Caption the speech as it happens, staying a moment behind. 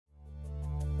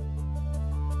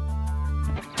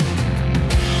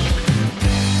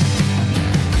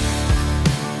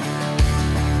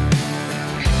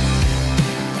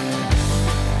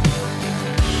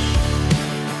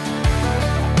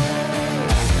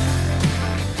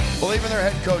Well, even their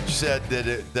head coach said that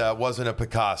it wasn't a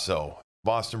Picasso.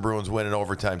 Boston Bruins win in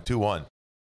overtime 2-1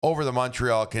 over the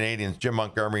Montreal Canadiens. Jim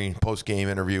Montgomery, post-game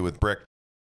interview with Brick,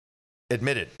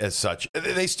 admitted as such.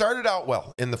 They started out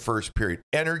well in the first period.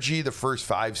 Energy the first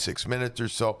 5-6 minutes or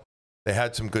so. They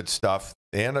had some good stuff.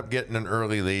 They end up getting an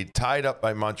early lead, tied up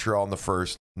by Montreal in the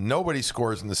first. Nobody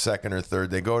scores in the second or third.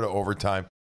 They go to overtime.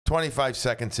 25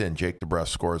 seconds in, Jake DeBrusk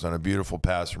scores on a beautiful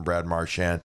pass from Brad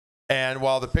Marchand. And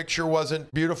while the picture wasn't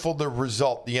beautiful,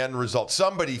 the end result,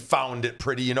 somebody found it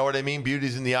pretty. You know what I mean?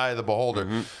 Beauty's in the eye of the beholder.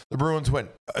 Mm-hmm. The Bruins win.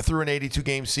 Through an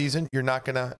 82-game season, you're not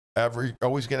going to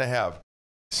always going to have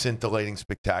scintillating,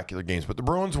 spectacular games. But the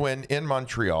Bruins win in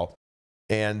Montreal.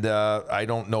 And I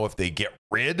don't know if they get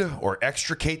rid or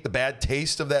extricate the bad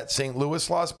taste of that St. Louis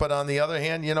loss. But on the other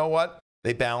hand, you know what?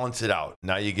 They balance it out.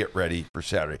 Now you get ready for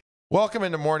Saturday. Welcome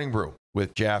into Morning Brew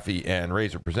with Jaffe and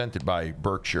Razor, presented by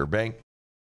Berkshire Bank.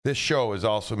 This show is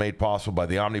also made possible by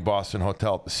the Omni Boston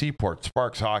Hotel at the Seaport,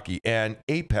 Sparks Hockey, and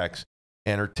Apex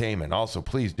Entertainment. Also,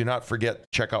 please do not forget to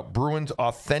check out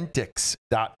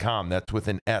BruinsAuthentics.com. That's with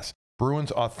an S.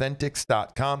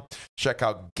 BruinsAuthentics.com. Check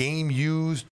out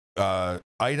game-used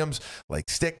items like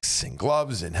sticks and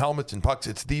gloves and helmets and pucks.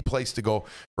 It's the place to go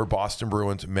for Boston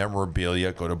Bruins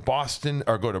memorabilia. Go to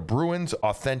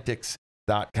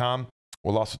BruinsAuthentics.com.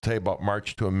 We'll also tell you about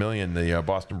March to a Million, the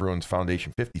Boston Bruins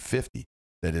Foundation 50/50.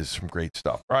 That is some great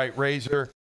stuff. All right,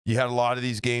 Razor, you had a lot of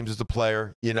these games as a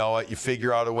player. You know what? You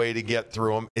figure out a way to get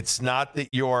through them. It's not that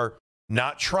you're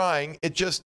not trying. It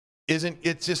just isn't.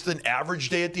 It's just an average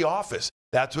day at the office.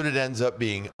 That's what it ends up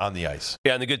being on the ice.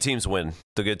 Yeah, and the good teams win.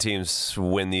 The good teams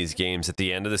win these games. At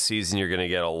the end of the season, you're going to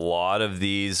get a lot of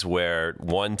these where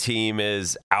one team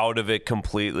is out of it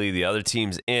completely. The other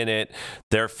team's in it.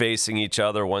 They're facing each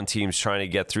other. One team's trying to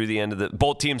get through the end of the...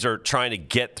 Both teams are trying to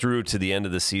get through to the end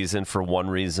of the season for one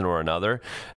reason or another.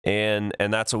 And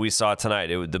that's what we saw tonight.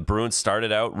 The Bruins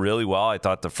started out really well. I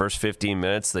thought the first 15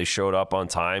 minutes, they showed up on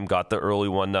time, got the early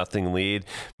 1-0 lead,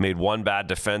 made one bad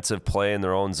defensive play in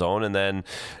their own zone, and then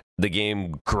the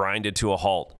game grinded to a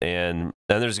halt, and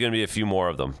there's going to be a few more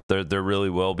of them. There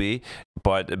really will be,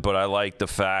 but I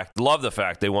love the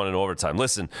fact they won in overtime.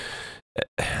 Listen,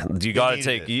 you got to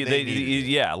take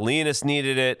Linus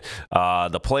needed it.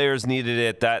 The players needed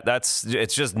it.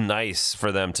 It's just nice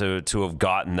for them to have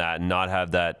gotten that and not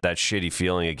have that shitty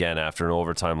feeling again after an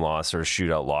overtime loss or a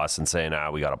shootout loss and saying,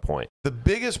 we got a point. The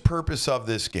biggest purpose of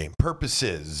this game,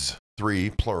 purposes,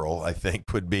 3 plural, I think,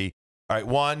 would be, all right,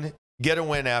 1, get a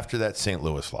win after that St.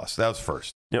 Louis loss. That was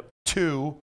first. Yep.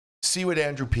 2, see what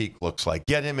Andrew Peeke looks like.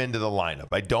 Get him into the lineup.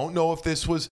 I don't know if this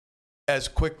was as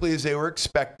quickly as they were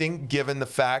expecting, given the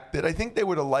fact that I think they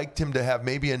would have liked him to have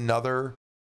maybe another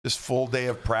just full day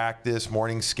of practice,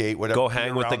 morning skate, whatever. Go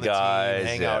hang with the guys.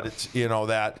 Hang out. It's,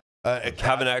 that.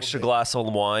 Have an extra glass of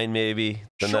wine maybe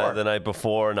the night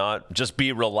before. Not just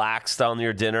be relaxed on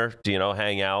your dinner.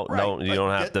 Hang out. Right. No, you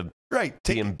don't have to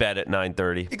be in bed at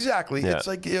 9:30. Exactly. Yeah. It's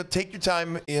like take your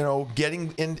time.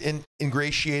 Getting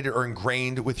ingratiated or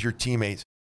ingrained with your teammates.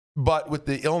 But with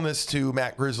the illness to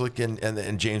Matt Grzelcyk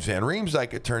and James Van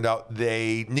Riemsdyk, it turned out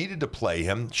they needed to play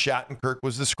him. Shattenkirk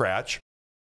was the scratch.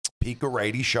 Peeke, a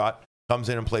righty shot, comes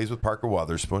in and plays with Parker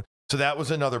Wotherspoon. So that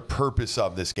was another purpose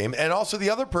of this game. And also the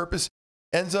other purpose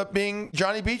ends up being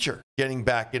Johnny Beecher getting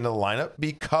back into the lineup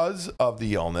because of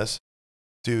the illness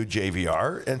to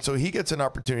JVR. And so he gets an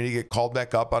opportunity to get called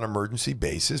back up on an emergency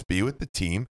basis, be with the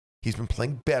team. He's been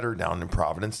playing better down in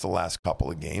Providence the last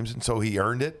couple of games, and so he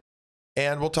earned it.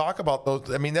 And we'll talk about those.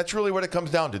 I mean, that's really what it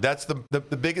comes down to. That's the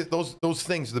biggest, those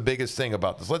things are the biggest thing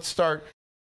about this. Let's start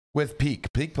with Peeke.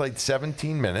 Peeke played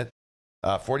 17 minutes,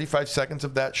 45 seconds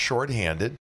of that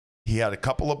shorthanded. He had a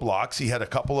couple of blocks. He had a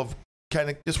couple of kind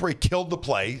of just where he killed the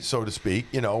play, so to speak,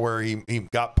 where he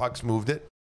got pucks, moved it.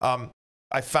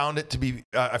 I found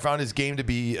his game to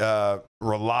be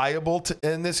reliable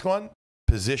in this one,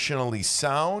 positionally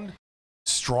sound,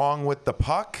 strong with the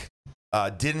puck.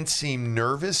 Didn't seem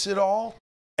nervous at all.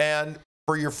 And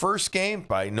for your first game,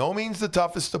 by no means the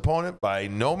toughest opponent, by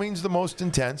no means the most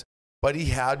intense, but he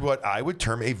had what I would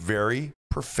term a very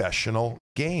professional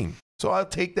game. So I'll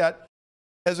take that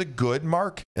as a good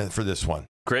mark for this one.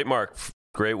 Great mark.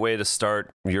 Great way to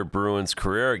start your Bruins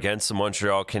career against the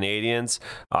Montreal Canadiens.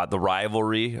 The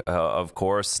rivalry, of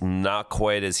course, not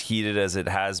quite as heated as it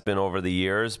has been over the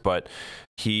years, but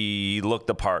he looked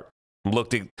the part.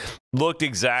 Looked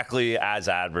exactly as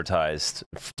advertised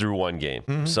through one game.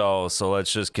 Mm-hmm. So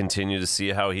let's just continue to see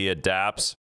how he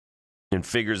adapts and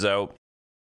figures out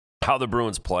how the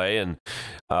Bruins play. And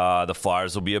the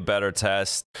Flyers will be a better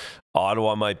test.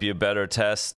 Ottawa might be a better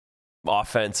test.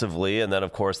 offensively, and then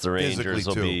of course the Rangers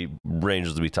will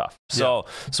be tough. So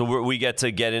we get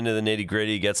to get into the nitty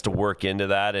gritty, gets to work into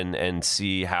that, and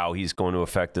see how he's going to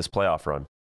affect this playoff run.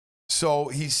 So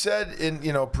he said in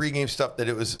pregame stuff that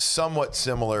it was somewhat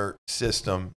similar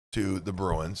system to the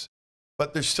Bruins,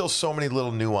 but there's still so many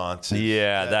little nuances.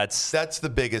 Yeah, that's the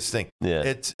biggest thing. Yeah,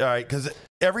 it's all right because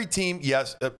every team,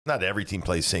 not every team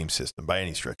plays same system by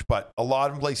any stretch, but a lot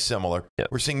of them play similar. Yep.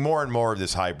 We're seeing more and more of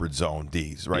this hybrid zone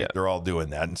Ds, right? Yep. They're all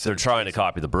doing that. They're trying to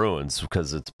copy the Bruins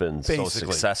because it's been so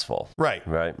successful. Right.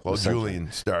 Well,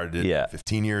 Julian started it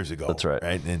 15 years ago. That's right.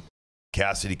 And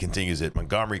Cassidy continues it.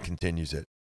 Montgomery continues it.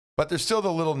 But there's still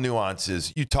the little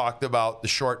nuances. You talked about the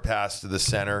short pass to the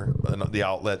center, the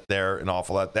outlet there, and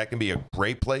awful lot. That can be a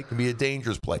great play, can be a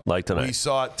dangerous play. Like tonight. We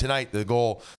saw it tonight. The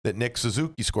goal that Nick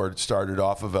Suzuki scored started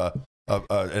off of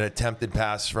an attempted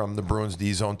pass from the Bruins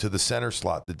D zone to the center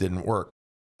slot that didn't work.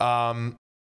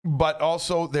 But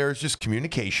also there's just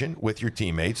communication with your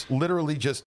teammates, literally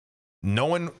just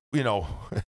knowing,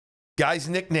 guys'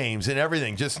 nicknames and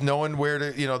everything, just knowing where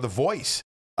to, the voice.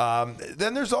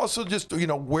 Then there's also just,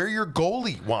 where your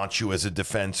goalie wants you as a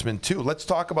defenseman, too. Let's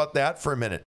talk about that for a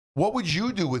minute. What would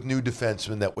you do with new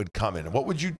defensemen that would come in? What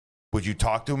would you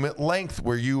talk to him at length?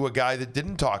 Were you a guy that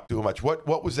didn't talk to him much?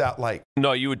 What was that like?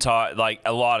 No, you would talk, like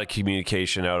a lot of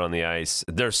communication out on the ice.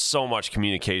 There's so much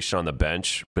communication on the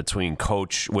bench between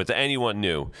coach with anyone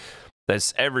new.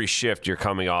 That's every shift you're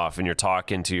coming off and you're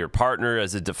talking to your partner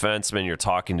as a defenseman, you're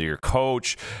talking to your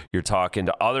coach, you're talking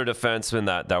to other defensemen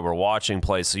that were watching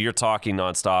play. So you're talking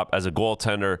nonstop. As a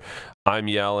goaltender, I'm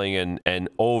yelling and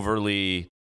overly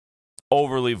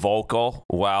vocal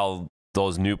while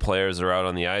those new players are out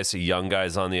on the ice, a young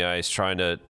guys on the ice, trying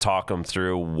to talk them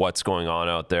through what's going on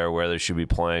out there, where they should be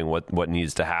playing, what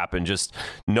needs to happen. Just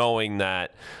knowing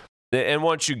that. And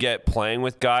once you get playing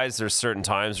with guys, there's certain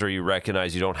times where you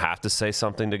recognize you don't have to say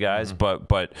something to guys,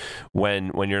 but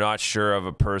when you're not sure of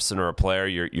a person or a player,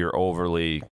 you're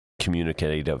overly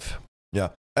communicative.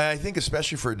 Yeah, and I think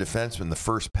especially for a defenseman, the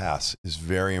first pass is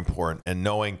very important, and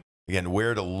knowing again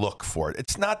where to look for it.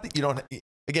 It's not that you don't.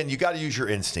 Again, you got to use your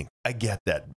instinct. I get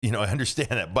that. I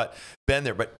understand that, but been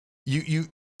there. But you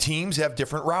teams have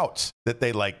different routes that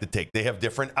they like to take. They have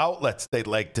different outlets they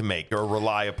like to make or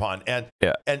rely upon. And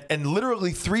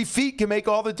literally 3 feet can make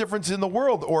all the difference in the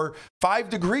world, or 5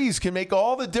 degrees can make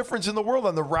all the difference in the world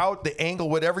on the route, the angle,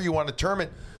 whatever you want to term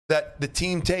it, that the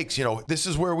team takes. This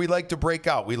is where we like to break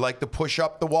out. We like to push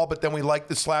up the wall, but then we like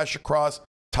to slash across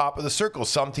top of the circle.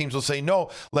 Some teams will say, no,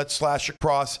 let's slash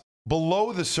across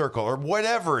below the circle or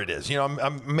whatever it is.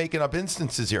 I'm making up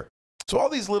instances here. So all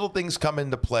these little things come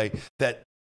into play that,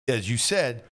 as you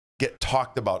said, get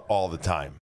talked about all the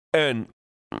time. And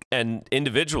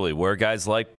individually, where guys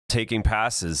like taking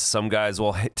passes, some guys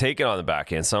will take it on the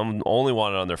backhand, some only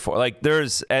want it on their forehand.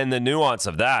 And the nuance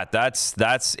of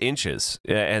that's inches,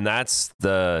 and that's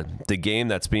the game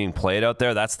that's being played out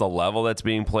there. That's the level that's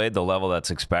being played, the level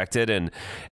that's expected,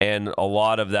 and a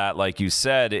lot of that, like you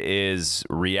said, is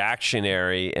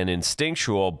reactionary and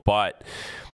instinctual, but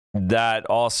that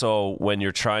also, when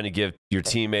you're trying to give your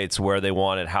teammates where they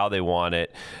want it, how they want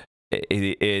it,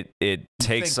 it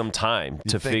takes some time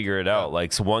to figure it out.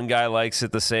 Like, so one guy likes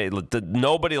it the same.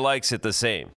 Nobody likes it the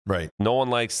same. Right. No one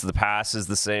likes the passes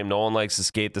the same. No one likes to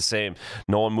skate the same.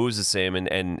 No one moves the same,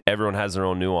 and everyone has their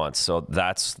own nuance. So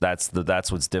that's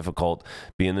what's difficult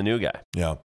being the new guy.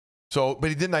 Yeah. So, but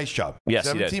he did a nice job. Yes,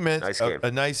 17 minutes,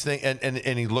 a nice thing,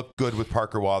 and he looked good with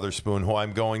Parker Wotherspoon, who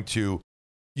I'm going to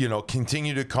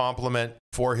continue to compliment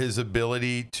for his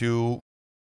ability to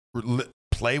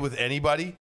play with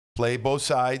anybody, play both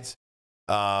sides.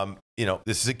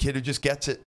 This is a kid who just gets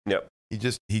it. Yep.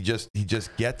 He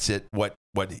just gets it. What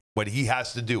he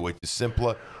has to do, which is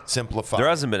simplify. There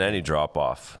hasn't been any drop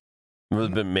off. There's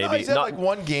been maybe he's had like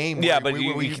one game. Yeah, but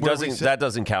that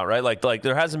doesn't count, right? Like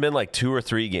there hasn't been like 2 or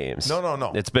 3 games.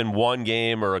 No. It's been one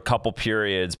game or a couple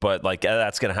periods, but like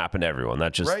that's going to happen to everyone.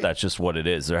 That's just what it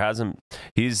is. There hasn't.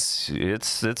 It's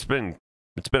been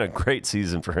a great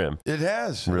season for him. It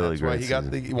has. Really that's great. Why he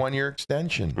got the 1-year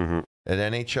extension at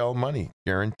NHL money,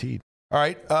 guaranteed. All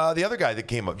right, the other guy that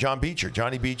came up, Johnny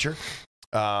Beecher.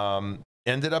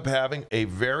 Ended up having a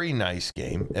very nice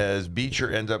game, as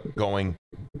Beecher ended up going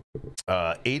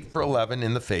 8 for 11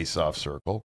 in the faceoff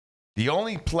circle. The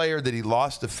only player that he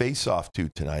lost a faceoff to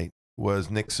tonight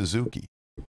was Nick Suzuki.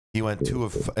 He went 2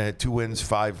 of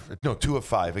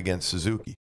 5 against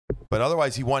Suzuki. But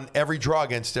otherwise, he won every draw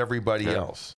against everybody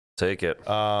else. Take it.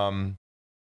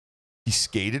 He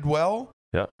skated well.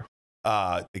 Yeah.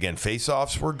 Again,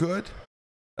 faceoffs were good.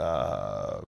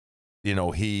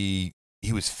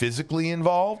 He was physically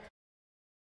involved.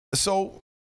 So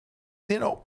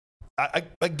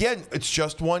again, it's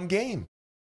just one game,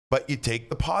 but you take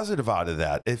the positive out of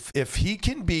that. If he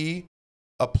can be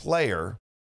a player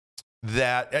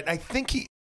that, and I think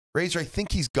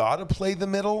he's got to play the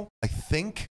middle. I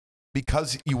think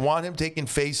because you want him taking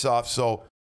faceoffs. So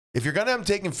if you're going to have him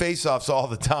taking faceoffs all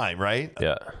the time, right?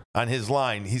 Yeah. On his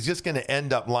line, he's just going to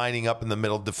end up lining up in the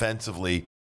middle defensively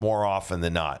more often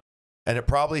than not. And it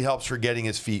probably helps for getting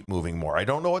his feet moving more. I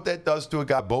don't know what that does to a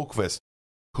guy, Boqvist,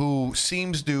 who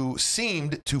seemed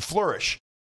to flourish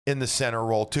in the center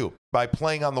role too. By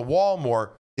playing on the wall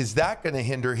more, is that going to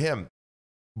hinder him?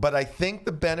 But I think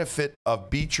the benefit of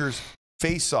Beecher's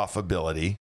face-off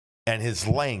ability and his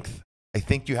length, I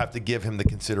think you have to give him the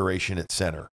consideration at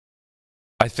center.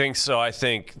 I think so. I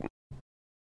think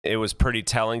it was pretty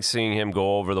telling seeing him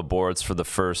go over the boards for the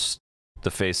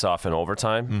face-off in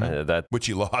overtime. Which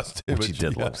he lost. Which he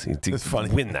did lose. He did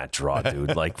win that draw,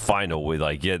 dude. Like, find a way.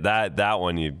 Like, yeah, that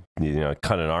one, you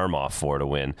cut an arm off for to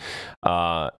win.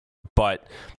 But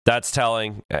that's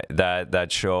telling.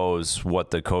 That shows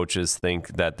what the coaches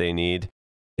think that they need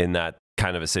in that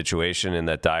kind of a situation, in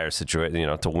that dire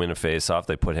situation, to win a face-off.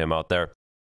 They put him out there.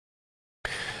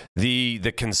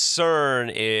 The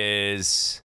concern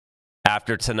is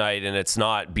after tonight, and it's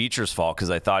not Beecher's fault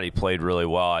because I thought he played really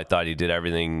well. I thought he did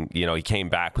everything. He came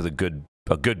back with a good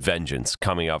vengeance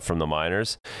coming up from the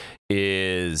minors.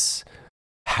 Is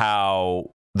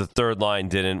how the third line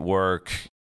didn't work,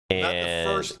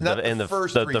 and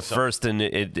the first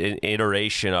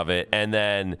iteration of it, and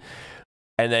then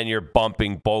you're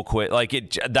bumping Boqvist.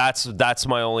 Like that's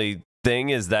my only thing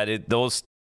is that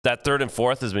that third and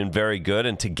fourth has been very good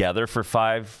and together for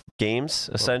 5 games,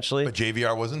 essentially. But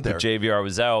JVR wasn't there. But JVR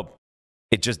was out.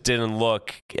 It just didn't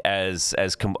look as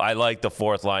I like the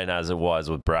fourth line as it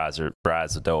was with Razor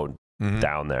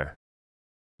down there.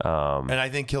 And I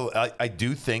think I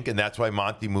do think, and that's why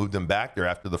Monty moved him back there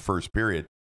after the first period,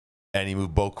 and he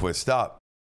moved Boqvist up.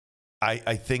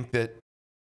 I think that,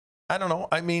 I don't know.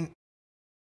 I mean,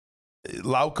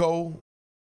 Lauko,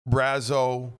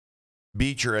 Brazo,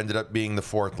 Beecher ended up being the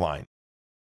fourth line.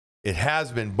 It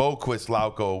has been Boqvist,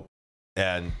 Lauko,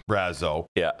 and Brazo.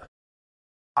 Yeah.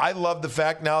 I love the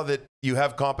fact now that you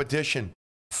have competition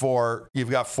you've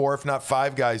got 4, if not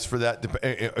 5 guys for that,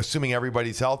 assuming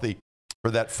everybody's healthy,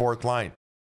 for that fourth line.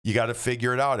 You got to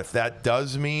figure it out. If that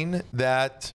does mean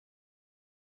that,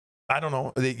 I don't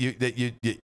know, that you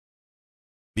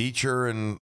Beecher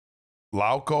and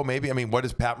Lauko, maybe. I mean, what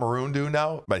does Pat Maroon do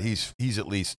now? But he's at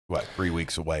least, 3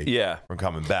 weeks away from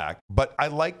coming back. But I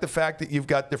like the fact that you've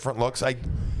got different looks.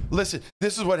 Listen,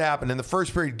 this is what happened. In the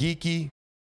first period, Geekie,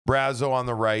 Brazo on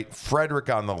the right, Frederick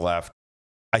on the left.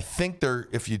 I think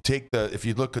if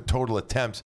you look at total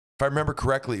attempts, if I remember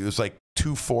correctly, it was like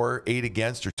 2-4-8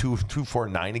 against or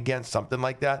 2-4-9 against, something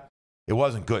like that. It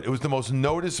wasn't good. It was the most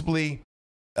noticeably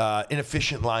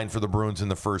inefficient line for the Bruins in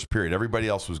the first period. Everybody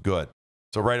else was good.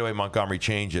 So right away, Montgomery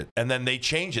changed it. And then they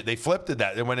changed it. They flipped it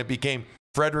that. And when it became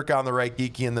Frederick on the right,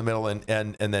 Geekie in the middle, and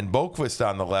then Boqvist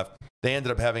on the left, they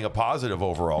ended up having a positive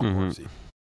overall.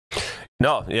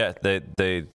 No, yeah.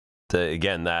 They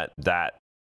again, that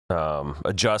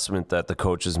adjustment that the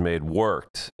coaches made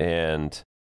worked. And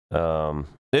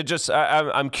it just,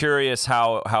 I'm curious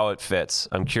how it fits.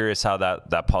 I'm curious how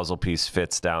that puzzle piece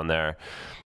fits down there.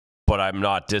 But I'm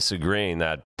not disagreeing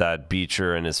that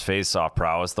Beecher and his face-off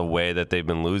prowess, the way that they've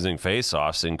been losing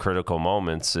face-offs in critical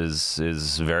moments,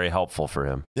 is very helpful for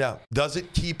him. Yeah. Does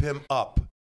it keep him up?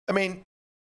 I mean,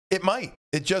 it might.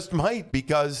 It just might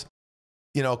because,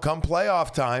 come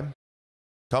playoff time,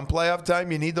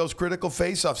 you need those critical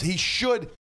face-offs. He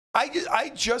should.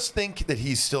 I just think that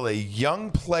he's still a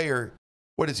young player.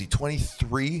 What is he,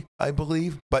 23, I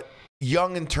believe? But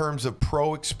young in terms of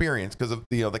pro experience because of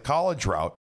the college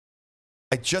route.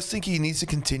 I just think he needs to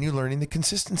continue learning the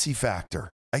consistency factor.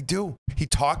 I do. He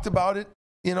talked about it,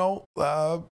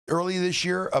 early this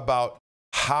year about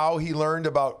how he learned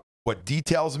about what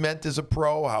details meant as a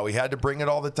pro, how he had to bring it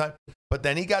all the time. But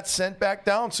then he got sent back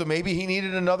down, so maybe he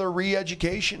needed another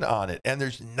re-education on it. And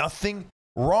there's nothing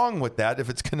wrong with that if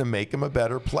it's going to make him a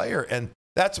better player. And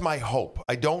that's my hope.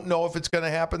 I don't know if it's going to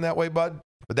happen that way, Bud,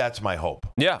 but that's my hope.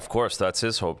 Yeah, of course. That's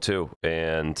his hope, too.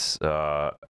 And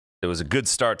it was a good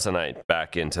start tonight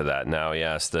back into that. Now he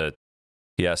has to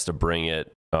bring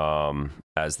it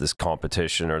as this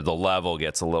competition or the level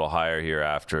gets a little higher here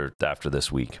after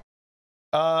this week.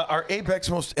 Our Apex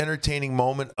most entertaining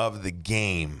moment of the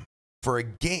game. For a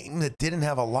game that didn't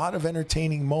have a lot of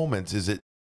entertaining moments, is it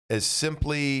as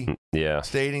simply Yeah.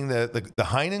 stating the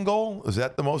Heinen goal? Is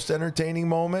that the most entertaining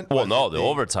moment? Well, no, the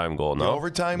overtime goal. No, the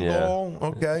overtime goal.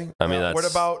 Okay. I mean, that's what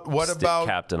about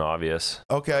Captain Obvious?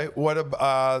 Okay. What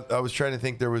about? I was trying to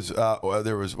think. There was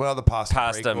the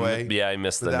pasta breakaway. Yeah, I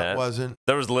missed the net. That wasn't.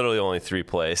 There was literally only 3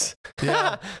 plays.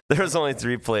 Yeah. There was only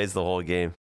 3 plays the whole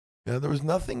game. Yeah, there was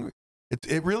nothing.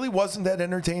 It really wasn't that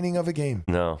entertaining of a game.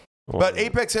 No. But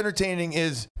Apex Entertaining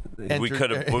is. We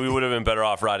would have been better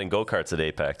off riding go-karts at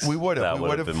Apex. We would have. That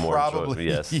would have been more probably.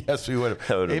 Yes. Yes, we would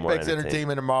have. Apex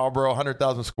Entertainment in Marlboro,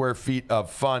 100,000 square feet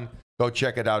of fun. Go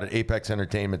check it out at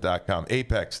apexentertainment.com.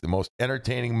 Apex, the most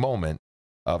entertaining moment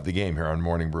of the game here on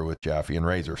Morning Brew with Jaffe and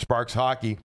Razor. Sparks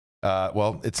Hockey.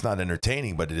 Well, it's not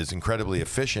entertaining, but it is incredibly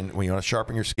efficient. When you want to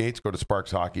sharpen your skates, go to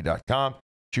sparkshockey.com.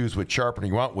 Choose which sharpener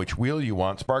you want, which wheel you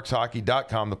want.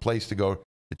 Sparkshockey.com, the place to go to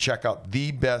check out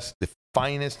the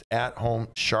finest at-home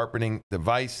sharpening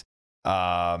device.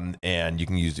 And you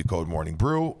can use the code Morning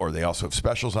Brew, or they also have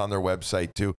specials on their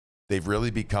website too. They've really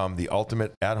become the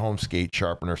ultimate at-home skate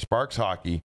sharpener.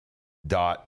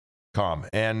 Sparkshockey.com.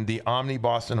 And the Omni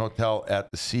Boston Hotel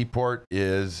at the Seaport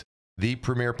is the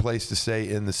premier place to stay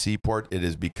in the Seaport. It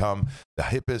has become the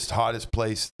hippest, hottest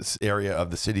place, this area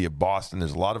of the city of Boston.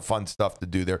 There's a lot of fun stuff to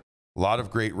do there. A lot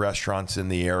of great restaurants in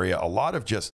the area. A lot of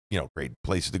just, great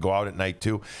places to go out at night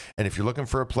too. And if you're looking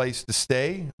for a place to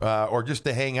stay or just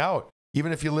to hang out,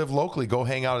 even if you live locally, go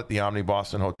hang out at the Omni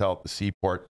Boston Hotel at the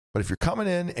Seaport. But if you're coming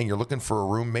in and you're looking for a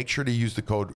room, make sure to use the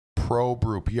code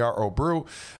PROBREW, P-R-O Brew,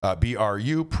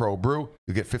 B-R-U, PROBREW.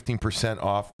 You'll get 15%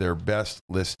 off their best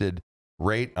listed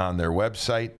rate on their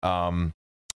website.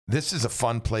 This is a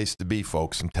fun place to be,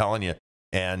 folks. I'm telling you.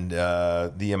 And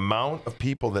the amount of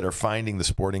people that are finding the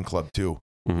sporting club too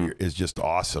is just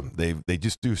awesome. They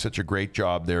just do such a great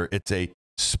job there. It's a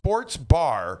sports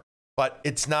bar, but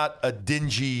it's not a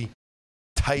dingy,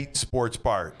 tight sports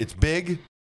bar. It's big,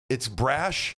 it's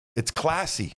brash, it's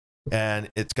classy, and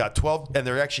it's got 12. And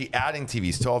they're actually adding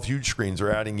TVs, 12 huge screens.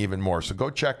 They're adding even more. So go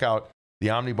check out the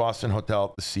Omni Boston Hotel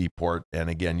at the Seaport. And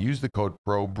again, use the code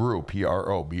PROBREW,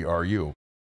 P-R-O-B-R-U,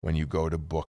 when you go to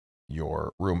book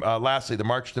your room. Lastly, the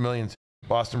March to Millions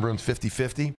Boston Bruins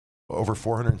 50-50, over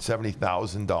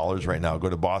 $470,000 right now. Go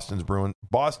to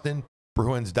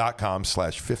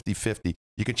bostonbruins.com/50-50.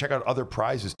 You can check out other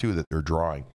prizes too that they're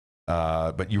drawing.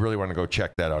 But you really want to go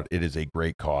check that out. It is a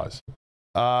great cause.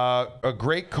 A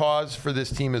great cause for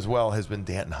this team as well has been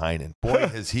Danton Heinen. Boy,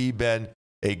 has he been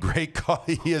a great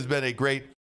cause. He has been a great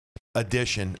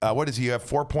addition. What does he have?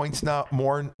 4 points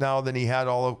more now than he had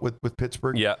with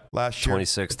Pittsburgh. Yeah, last year,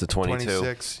 26 to 22.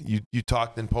 26. You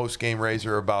talked in post game,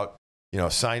 Razor, about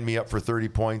sign me up for 30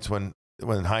 points when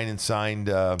Heinen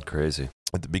signed. Crazy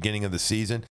at the beginning of the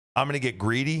season. I'm going to get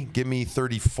greedy. Give me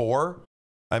 34.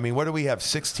 I mean, what do we have?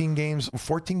 14 games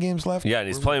left. Yeah, and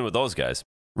he's playing with those guys.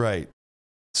 Right.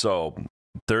 So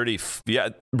 30. Yeah,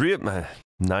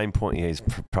 9 point. Yeah, he's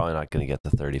probably not going to get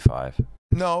the 35.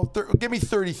 No, give me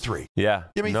 33. Yeah.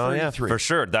 Give me 33. Yeah, for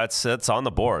sure. That's on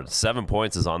the board. 7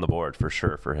 points is on the board for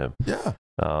sure for him. Yeah.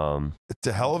 It's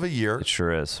a hell of a year. It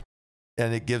sure is.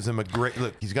 And it gives him a great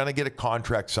look. He's going to get a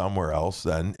contract somewhere else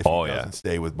then if he doesn't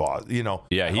stay with Boston.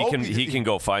 Yeah, he can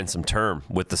go find some term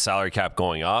with the salary cap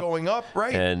going up. Going up,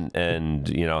 right. And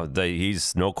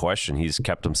he's no question. He's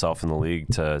kept himself in the league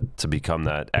to become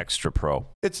that extra pro.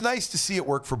 It's nice to see it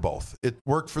work for both. It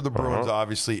worked for the Bruins,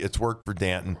 obviously. It's worked for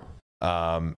Danton.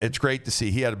 It's great to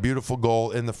see. He had a beautiful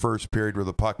goal in the first period where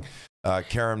the puck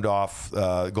caromed off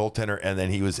goaltender, and then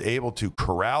he was able to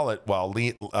corral it while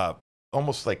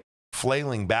almost like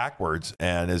flailing backwards.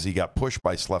 And as he got pushed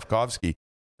by Slugfest,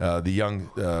 the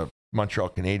young Montreal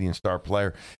Canadiens star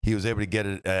player, he was able to get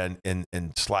it and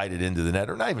slide it into the net,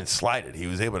 or not even slide it. He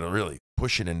was able to really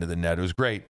push it into the net. It was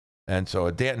great. And so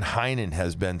Danton Heinen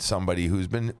has been somebody who's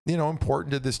been,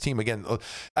 important to this team. Again,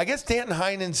 I guess Danton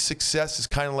Heinen's success is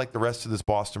kind of like the rest of this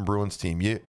Boston Bruins team.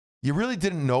 You really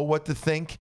didn't know what to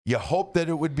think. You hoped that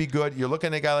it would be good. You're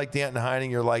looking at a guy like Danton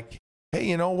Heinen, you're like, hey,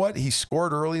 you know what? He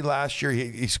scored early last year.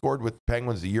 He scored with the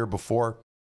Penguins the year before.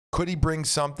 Could he bring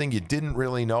something? You didn't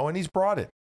really know, and he's brought it.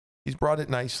 He's brought it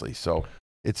nicely. So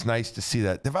it's nice to see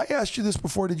that. Have I asked you this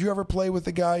before? Did you ever play with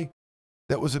a guy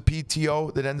that was a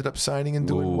PTO that ended up signing and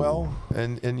doing well?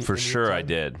 And for sure I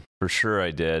did. For sure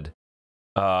I did.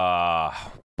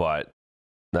 But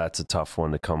that's a tough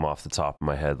one to come off the top of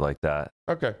my head like that.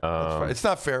 Okay, that's fine. It's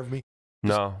not fair of me.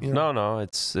 No.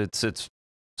 It's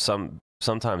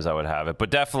sometimes I would have it,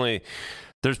 but definitely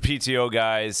there's PTO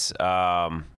guys,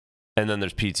 and then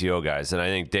there's PTO guys, and I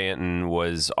think Danton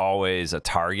was always a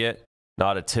target.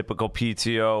 not a typical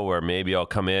PTO where maybe I'll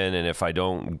come in and if I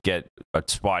don't get a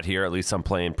spot here, at least I'm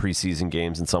playing preseason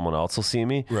games and someone else will see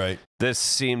me. Right. This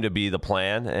seemed to be the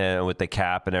plan, and with the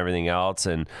cap and everything else,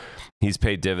 and he's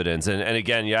paid dividends. And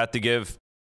again, you have to give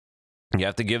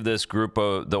this group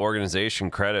of the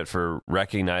organization credit for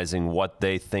recognizing what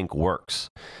they think works.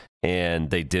 And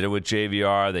they did it with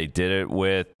JVR. They did it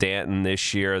with Danton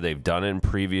this year. They've done it in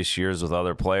previous years with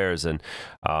other players, and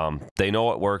they know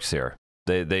what works here.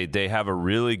 They have a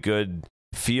really good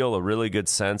feel, a really good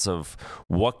sense of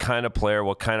what kind of player,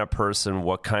 what kind of person,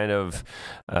 what kind of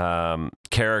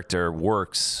character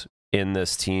works in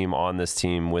this team, on this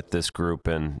team, with this group.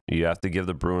 And you have to give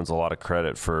the Bruins a lot of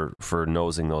credit for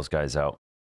nosing those guys out.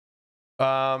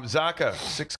 Zacha,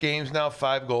 6 games now,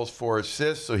 5 goals, 4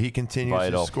 assists, so he continues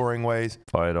his scoring ways.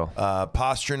 Vital.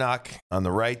 Pastrnak on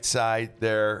the right side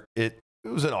there. It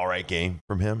was an all right game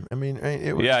from him. I mean,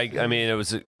 it was. Yeah, I mean, it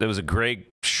was a great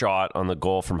shot on the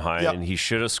goal from Heinen. Yep. He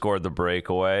should have scored the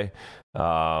breakaway.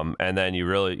 And then you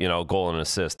really, goal and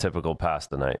assist, typical pass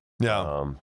tonight.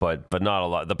 Yeah. But not a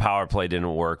lot. The power play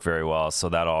didn't work very well, so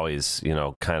that always,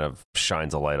 kind of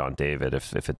shines a light on David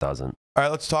if it doesn't. All right,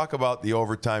 let's talk about the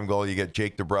overtime goal. You get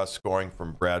Jake DeBrusk scoring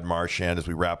from Brad Marchand as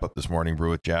we wrap up this morning brew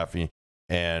with Jaffe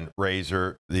and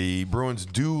Razor. The Bruins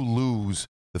do lose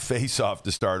the faceoff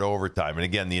to start overtime. And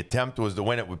again, the attempt was to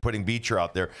win it with putting Beecher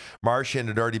out there. Marchand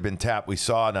had already been tapped. We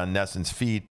saw it on Nesson's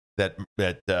feed that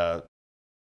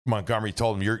Montgomery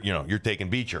told him, you're taking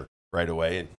Beecher right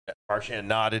away. And Marchand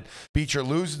nodded. Beecher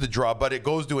loses the draw, but it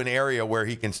goes to an area where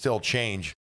he can still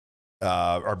change.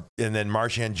 And then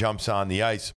Marchand jumps on the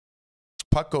ice.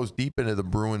 Puck goes deep into the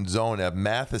Bruins zone. Have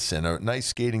Matheson, a nice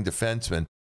skating defenseman,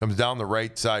 comes down the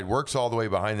right side, works all the way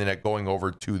behind the net, going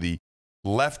over to the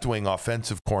left wing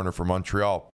offensive corner for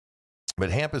Montreal.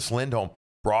 But Hampus Lindholm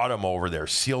brought him over there,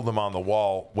 sealed him on the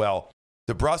wall. Well,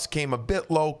 DeBrusk came a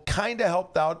bit low, kind of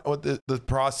helped out with the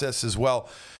process as well.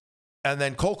 And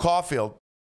then Cole Caulfield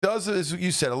does, as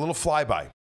you said, a little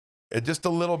flyby, just a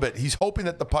little bit. He's hoping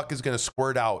that the puck is going to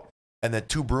squirt out and that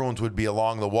 2 Bruins would be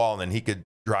along the wall and then he could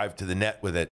drive to the net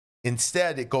with it.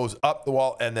 Instead, it goes up the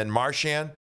wall, and then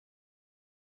Marchand,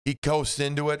 he coasts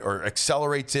into it or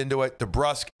accelerates into it.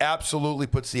 DeBrusk absolutely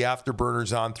puts the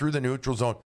afterburners on through the neutral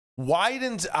zone,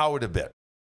 widens out a bit.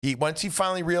 Once he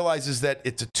finally realizes that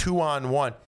it's a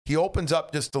 2-on-1, he opens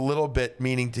up just a little bit,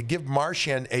 meaning to give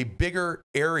Marchand a bigger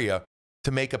area to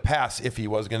make a pass if he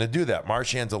was going to do that.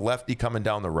 Marchand's a lefty coming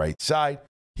down the right side.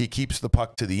 He keeps the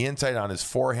puck to the inside on his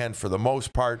forehand for the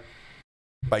most part.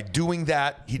 By doing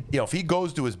that, if he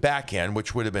goes to his backhand,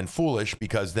 which would have been foolish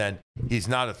because then he's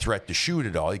not a threat to shoot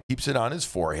at all. He keeps it on his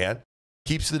forehand,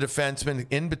 keeps the defenseman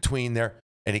in between there,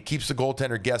 and he keeps the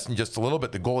goaltender guessing just a little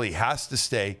bit. The goalie has to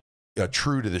stay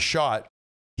true to the shot.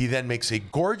 He then makes a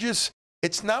gorgeous,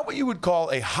 it's not what you would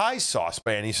call a high sauce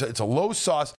by any, it's a low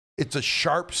sauce. It's a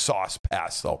sharp sauce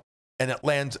pass, though. And it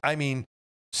lands,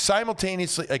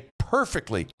 simultaneously,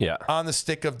 perfectly on the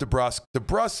stick of DeBrusk.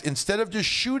 DeBrusk, instead of just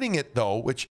shooting it, though,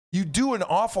 which you do an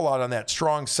awful lot on that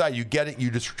strong side, you get it, you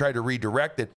just try to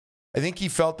redirect it. I think he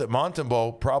felt that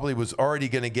Montembeault probably was already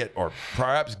going to get, or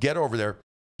perhaps get over there.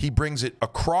 He brings it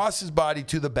across his body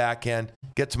to the backhand,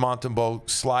 gets Montembeault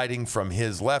sliding from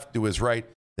his left to his right.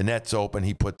 The net's open.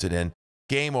 He puts it in.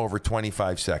 Game over,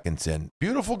 25 seconds in.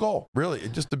 Beautiful goal. Really,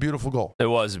 just a beautiful goal. It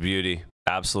was a beauty.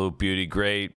 Absolute beauty.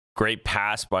 Great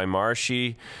pass by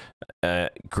Marshy.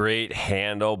 Great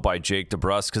handle by Jake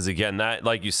DeBrusk. Because again, that,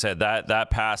 like you said, that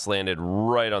pass landed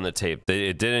right on the tape.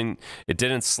 It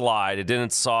didn't slide. It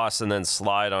didn't sauce and then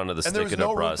slide onto the stick of DeBrusk. And there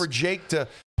was no room for Jake to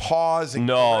pause and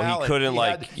he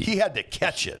couldn't. He had to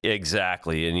catch it.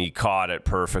 Exactly, and he caught it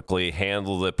perfectly,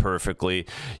 handled it perfectly.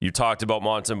 You talked about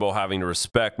Montembeault having to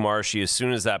respect Marshy. As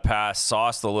soon as that pass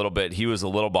sauced a little bit, he was a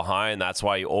little behind. That's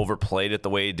why he overplayed it the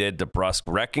way he did. DeBrusk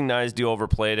recognized he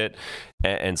overplayed it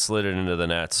and slid it into the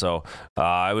net. So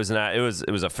it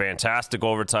was a fantastic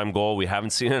overtime goal. We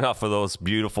haven't seen enough of those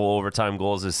beautiful overtime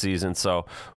goals this season, so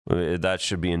that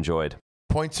should be enjoyed.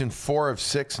 Points in 4 of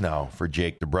 6 now for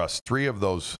Jake DeBrusk. 3 of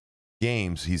those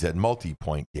games, he's had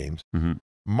multi-point games. Mm-hmm.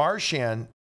 Marchand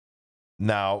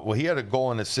now, he had a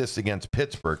goal and assist against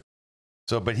Pittsburgh.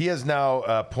 But he has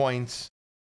now points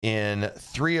in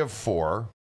 3 of 4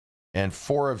 and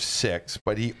 4 of 6,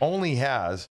 but he only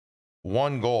has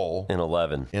 1 goal in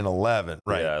 11.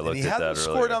 Right. Yeah, I looked and he at that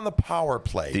hasn't scored on the power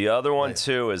play. The other one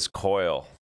too is Coyle.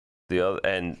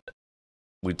 And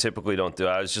we typically don't do.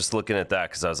 I was just looking at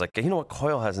that because I was like, you know what,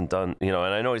 Coyle hasn't done. And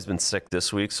I know he's been sick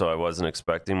this week, so I wasn't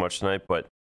expecting much tonight. But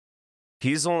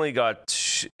he's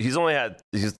had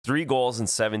 3 goals in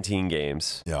 17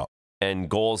 games. Yeah. and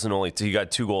goals in only he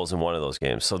got 2 goals in one of those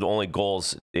games. So the only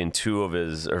goals in 2 of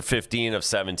his, or 15 of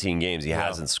 17 games he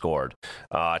hasn't scored.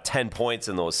 10 points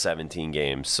in those 17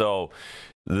 games. So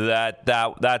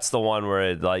that's the one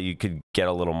where like you could get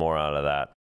a little more out of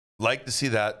that. Like to see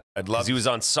that. I'd love. 'Cause he was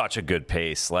on such a good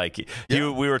pace. Like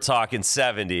we were talking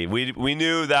 70. We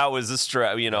knew that was a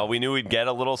stretch. You know, we knew we'd get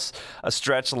a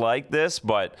stretch like this,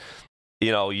 but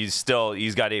you know, he's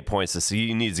got 8 points to see.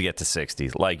 He needs to get to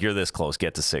 60. Like you're this close,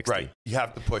 get to 60. Right. You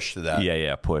have to push to that.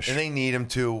 Yeah, push. And they need him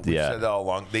to. We've said that all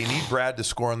along. They need Brad to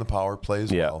score on the power play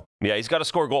as well. Yeah, he's got to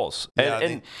score goals.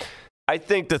 And I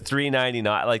think the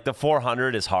 399, like the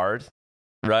 400 is hard.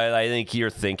 Right, I think you're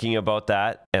thinking about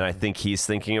that, and I think he's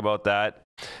thinking about that.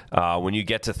 When you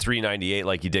get to 398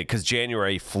 like you did, because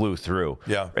January flew through,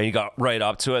 and you got right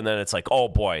up to it, and then it's like, oh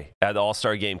boy, the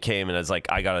All-Star game came, and it's like,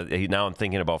 now I'm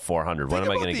thinking about 400. When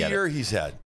am I going to get it? The year he's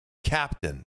had,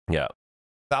 captain,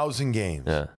 1,000 games,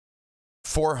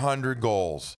 400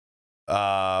 goals.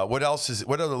 What else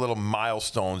what other little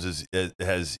milestones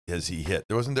has he hit?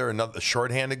 Wasn't there another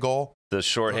shorthanded goal? The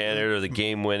shorthanded or the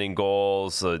game-winning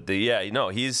goals.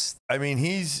 He's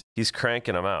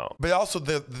cranking them out. But also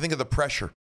think of the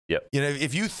pressure. Yep. You know,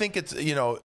 if you think it's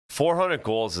 400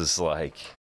 goals is like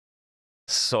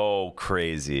so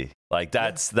crazy. Like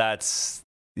that's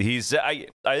he's. I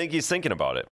think he's thinking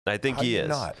about it. I think he is.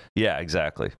 Not? Yeah,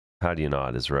 exactly. How do you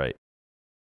not is right.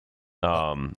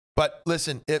 But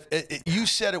listen, if you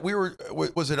said it,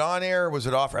 was it on air? Was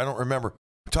it off? I don't remember.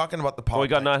 We're talking about the power. Well, we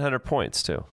got 900 points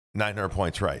too. 900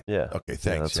 points, right? Yeah. Okay, thanks.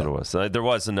 Yeah, that's what it was. There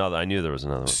was another. I knew there was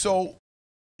another one. So,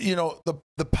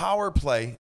 the power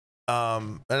play,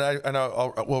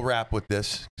 we'll wrap with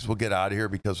this because we'll get out of here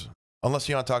because unless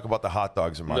you want to talk about the hot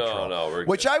dogs in Montreal. No, we're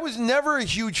which good. I was never a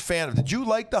huge fan of. Did you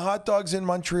like the hot dogs in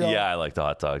Montreal? Yeah, I like the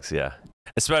hot dogs. Yeah.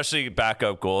 Especially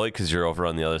backup goalie because you're over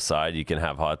on the other side. You can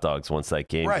have hot dogs once that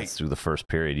game gets through the first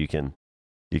period. You can.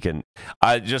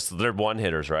 They're one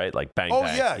hitters, right? Like bang,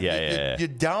 bang. Yeah. You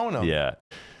down them. Yeah.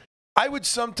 I would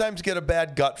sometimes get a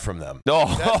bad gut from them. No,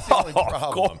 that's the only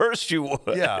problem. Of course you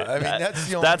would. Yeah, I mean that's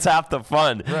the only. That's half the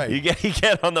fun. Right. You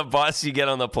get on the bus, you get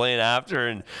on the plane after,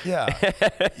 and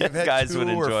guys would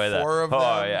enjoy that. 4 of them.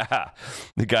 Oh yeah,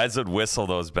 the guys would whistle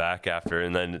those back after,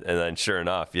 and then sure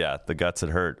enough, the guts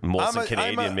would hurt. Molson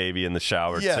Canadian maybe in the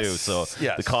shower too. So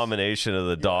the combination of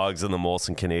the dogs and the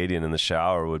Molson Canadian in the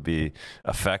shower would be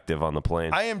effective on the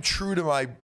plane. I am true to my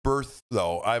birth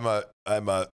though. I'm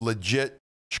a legit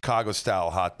Chicago-style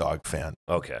hot dog fan.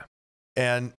 Okay.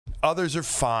 And others are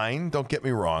fine, don't get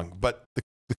me wrong, but the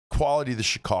quality of the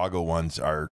Chicago ones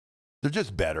they're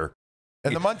just better.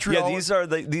 And the Montreal these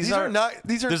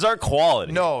aren't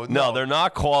quality. No, they're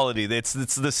not quality. It's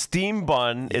the steam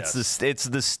bun. Yes. It's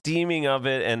the steaming of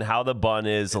it and how the bun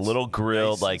is a little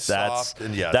grilled nice like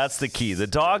and that's the key. The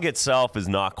dog itself is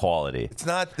not quality. It's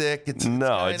not thick. It's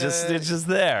just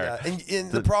there. Yeah.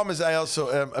 And the problem is I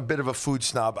also am a bit of a food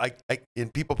snob.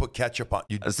 And people put ketchup on.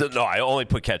 I only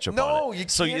put ketchup on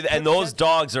it. And those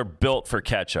dogs are built for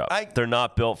ketchup. They're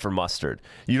not built for mustard.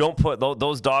 You don't put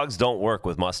those dogs don't work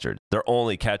with mustard. They're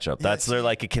only ketchup. They're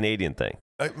like a Canadian thing.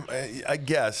 I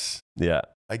guess. Yeah.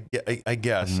 I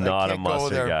guess. Not a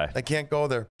mustard guy. I can't go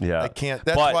there. Yeah. I can't.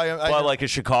 That's why but like a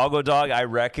Chicago dog, I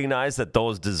recognize that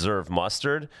those deserve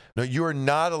mustard. No, you are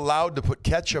not allowed to put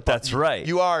ketchup on. That's right.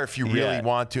 You are if you really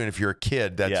want to, and if you're a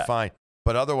kid, that's fine.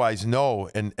 But otherwise,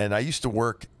 no. And I used to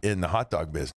work in the hot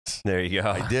dog business. There you go.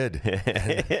 I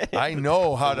did. I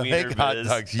know how to make hot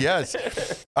dogs.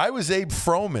 Yes. I was Abe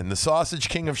Froman, the Sausage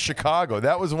King of Chicago.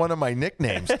 That was one of my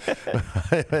nicknames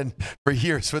and for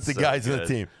years with the guys on the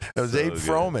team. It was Abe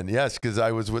Froman, yes, because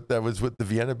I was with the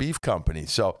Vienna Beef Company.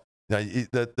 So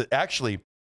actually,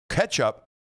 ketchup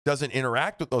doesn't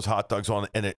interact with those hot dogs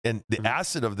and the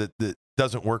acid of the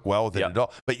doesn't work well with it at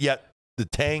all. But yet the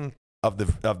tang of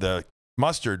the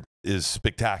mustard is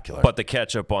spectacular. But the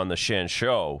ketchup on the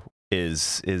Shan-Shou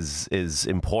is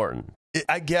important.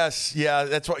 I guess, yeah,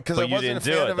 that's why. Because I wasn't a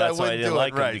fan of it. That's why I didn't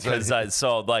like it. Right, because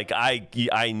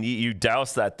I need you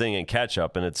douse that thing in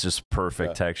ketchup, and it's just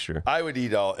perfect texture. I would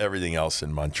eat everything else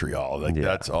in Montreal.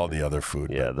 That's all the other food.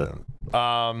 Yeah.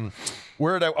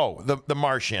 Where did the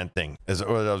Marchand thing is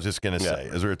what I was just gonna say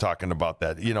as we were talking about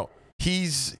that.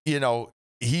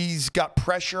 He's got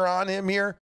pressure on him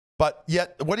here. But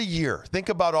yet, what a year. Think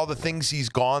about all the things he's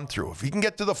gone through. If he can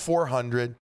get to the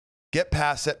 400, get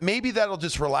past that, maybe that'll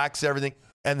just relax everything,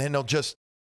 and then he'll just,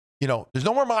 there's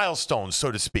no more milestones,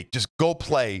 so to speak. Just go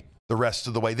play the rest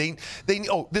of the way. This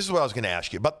is what I was going to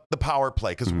ask you about the power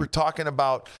play, because we're talking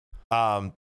about,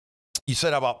 you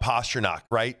said about Pastrnak,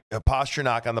 right?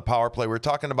 Pastrnak on the power play. We're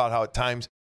talking about how at times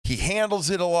He handles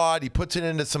it a lot. He puts it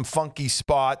into some funky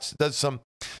spots, does some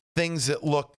things that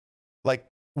look like,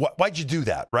 why'd you do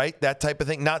that, right? That type of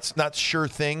thing, not sure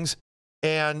things.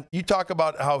 And you talk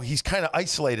about how he's kind of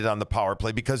isolated on the power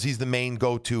play because he's the main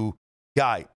go-to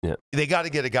guy. Yeah. They got to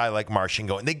get a guy like Marchand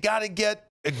going. They got to get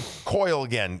Coyle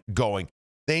again going.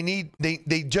 They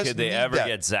just Could they need ever that.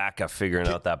 get Zaka figuring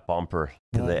out that bumper?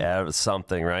 Could they have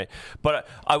something, right? But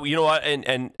you know what?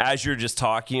 And as you're just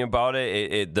talking about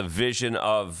it, the vision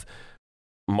of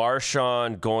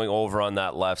Marchand going over on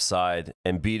that left side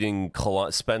and beating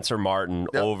Spencer Martin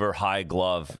over high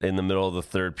glove in the middle of the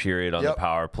third period on the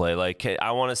power play. Like,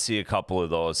 I want to see a couple of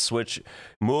those.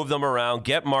 Move them around,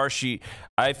 get Marshy.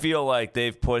 I feel like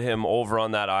they've put him over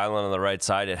on that island on the right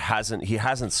side. He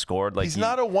hasn't scored. Like, he's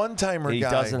not a one-timer guy. He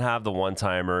doesn't have the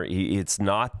one-timer. It's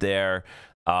not there.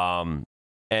 And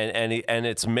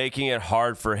it's making it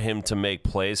hard for him to make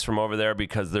plays from over there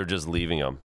because they're just leaving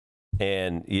him.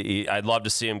 And I'd love to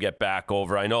see him get back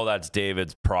over. I know that's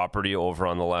David's property over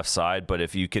on the left side, but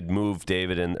if you could move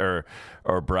David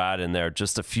or Brad in there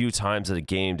just a few times at a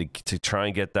game to try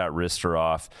and get that wrister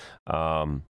off,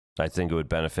 I think it would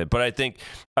benefit. But I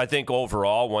think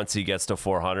overall, once he gets to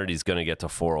 400, he's going to get to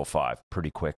 405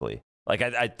 pretty quickly. Like,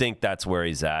 I think that's where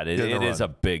he's at. It is a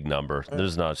big number.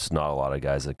 There's just not a lot of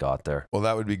guys that got there. Well,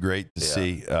 that would be great to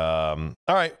see. All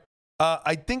right.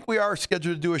 I think we are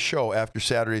scheduled to do a show after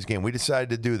Saturday's game. We decided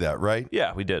to do that, right?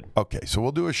 Yeah, we did. Okay, so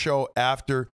we'll do a show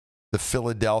after the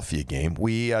Philadelphia game.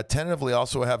 We tentatively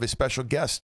also have a special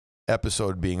guest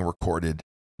episode being recorded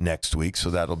next week, so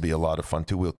that'll be a lot of fun,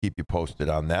 too. We'll keep you posted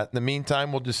on that. In the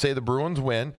meantime, we'll just say the Bruins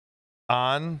win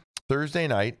on Thursday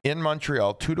night in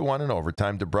Montreal, 2-1 in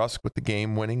overtime. DeBrusk with the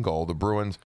game-winning goal. The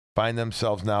Bruins find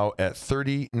themselves now at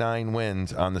 39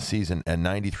 wins on the season and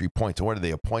 93 points. And what are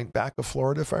they, a point back of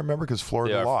Florida, if I remember? Because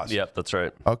Florida lost. Yep, that's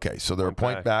right. Okay, so they're a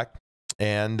point back.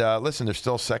 And listen, they're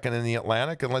still second in the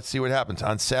Atlantic, and let's see what happens.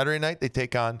 On Saturday night, they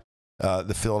take on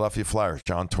the Philadelphia Flyers.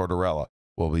 John Tortorella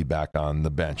will be back on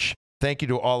the bench. Thank you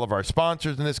to all of our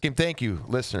sponsors in this game. Thank you,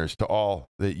 listeners, to all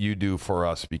that you do for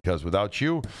us, because without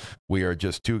you, we are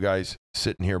just two guys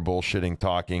sitting here bullshitting,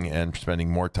 talking, and spending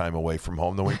more time away from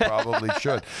home than we probably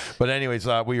should. But anyways,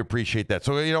 we appreciate that.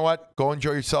 So you know what? Go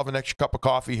enjoy yourself an extra cup of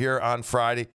coffee here on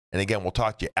Friday. And again, we'll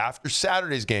talk to you after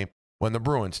Saturday's game when the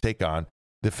Bruins take on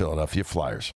the Philadelphia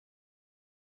Flyers.